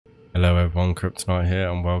Hello everyone, Kryptonite here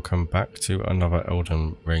and welcome back to another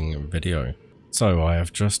Elden Ring video. So I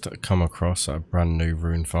have just come across a brand new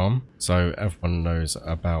rune farm. So everyone knows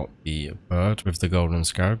about the bird with the golden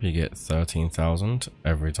scarab, you get 13,000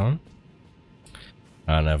 every time.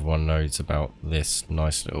 And everyone knows about this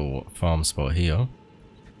nice little farm spot here.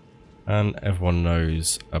 And everyone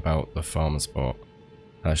knows about the farm spot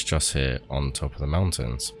that's just here on top of the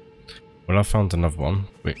mountains. Well, I found another one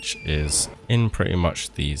which is in pretty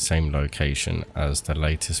much the same location as the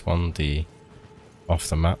latest one, the off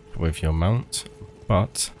the map with your mount,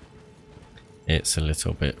 but it's a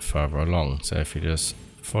little bit further along. So if you just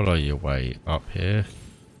follow your way up here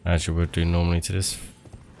as you would do normally to this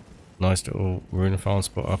nice little rune farm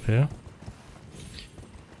spot up here,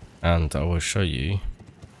 and I will show you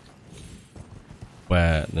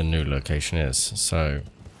where the new location is. So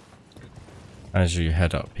as you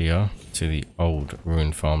head up here to the old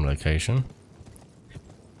rune farm location,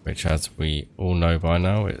 which as we all know by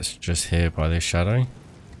now, it's just here by this shadow.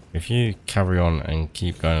 If you carry on and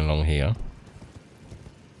keep going along here,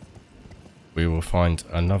 we will find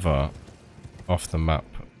another off the map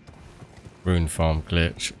rune farm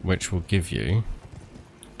glitch, which will give you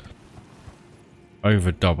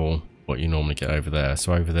over double what you normally get over there.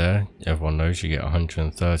 So over there, everyone knows you get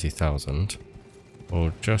 130,000.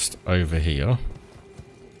 Well, just over here,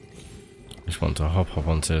 just want to hop up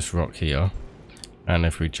onto this rock here, and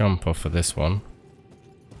if we jump off of this one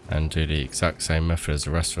and do the exact same method as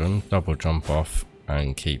the rest of them, double jump off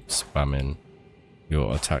and keep spamming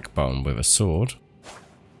your attack button with a sword,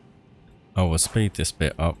 I will speed this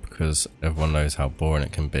bit up because everyone knows how boring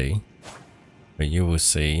it can be, but you will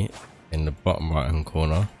see in the bottom right hand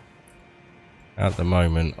corner, at the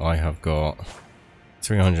moment I have got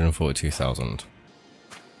 342,000.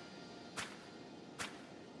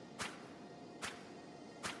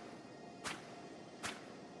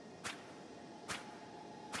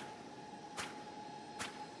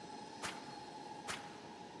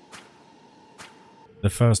 The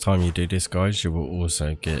first time you do this, guys, you will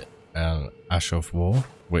also get an Ash of War,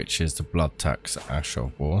 which is the blood tax Ash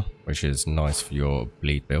of War, which is nice for your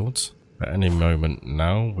bleed builds. At any moment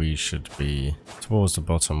now, we should be towards the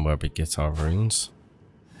bottom where we get our runes.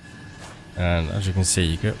 And as you can see,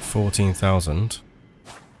 you get 14,000.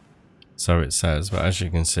 So it says, but as you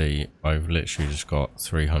can see, I've literally just got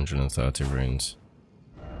 330 runes.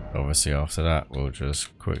 Obviously after that, we'll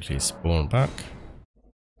just quickly spawn back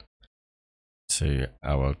to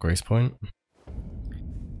our grace point,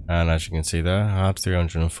 and as you can see there, I had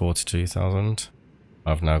 342,000.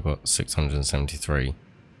 I've now got 673.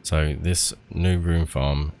 So this new rune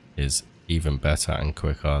farm is even better and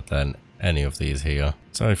quicker than any of these here.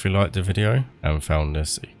 So if you liked the video and found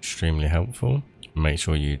this extremely helpful, make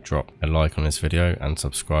sure you drop a like on this video and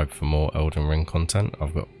subscribe for more Elden Ring content.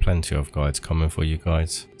 I've got plenty of guides coming for you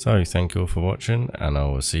guys. So thank you all for watching, and I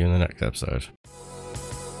will see you in the next episode.